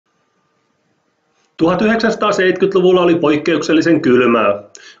1970-luvulla oli poikkeuksellisen kylmää.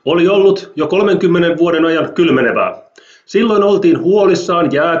 Oli ollut jo 30 vuoden ajan kylmenevää. Silloin oltiin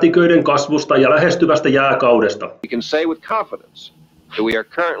huolissaan jäätiköiden kasvusta ja lähestyvästä jääkaudesta. We can say with confidence that we are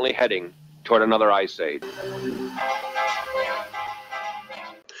currently heading toward another ice age.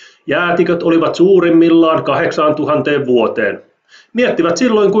 Jäätiköt olivat suurimmillaan 8000 vuoteen. Miettivät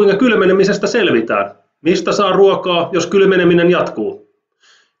silloin, kuinka kylmenemisestä selvitään. Mistä saa ruokaa, jos kylmeneminen jatkuu?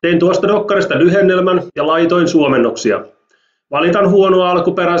 Tein tuosta dokkarista lyhennelmän ja laitoin suomennoksia. Valitan huonoa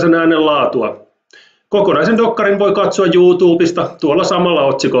alkuperäisen äänen laatua. Kokonaisen dokkarin voi katsoa YouTubesta tuolla samalla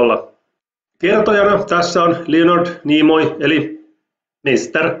otsikolla. Kertojana tässä on Leonard Nimoy eli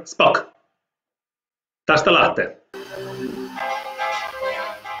Mr. Spock. Tästä lähtee.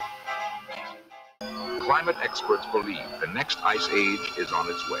 Climate experts believe the next ice age is on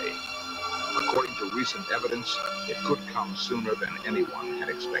its way. According to recent evidence, it could come sooner than anyone had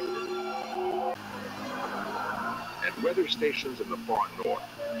expected. At weather stations in the far north,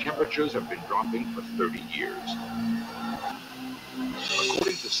 temperatures have been dropping for 30 years.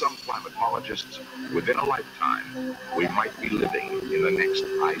 According to some climatologists, within a lifetime, we might be living in the next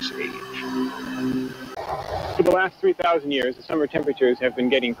ice age. For the last 3,000 years, the summer temperatures have been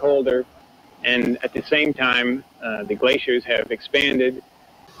getting colder, and at the same time, the glaciers have expanded.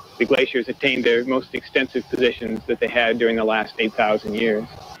 The glaciers attained their most extensive positions that they had during the last 8,000 years.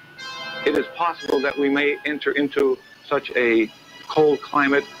 It is possible that we may enter into such a cold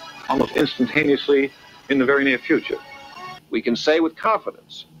climate almost instantaneously in the very near future. We can say with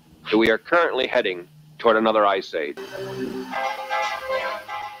confidence that we are currently heading toward another ice age.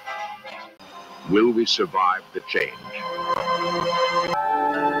 Will we survive the change?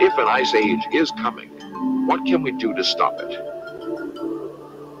 If an ice age is coming, what can we do to stop it?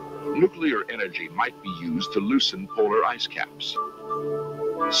 Nuclear energy might be used to loosen polar ice caps.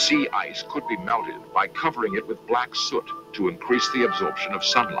 Sea ice could be melted by covering it with black soot to increase the absorption of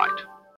sunlight.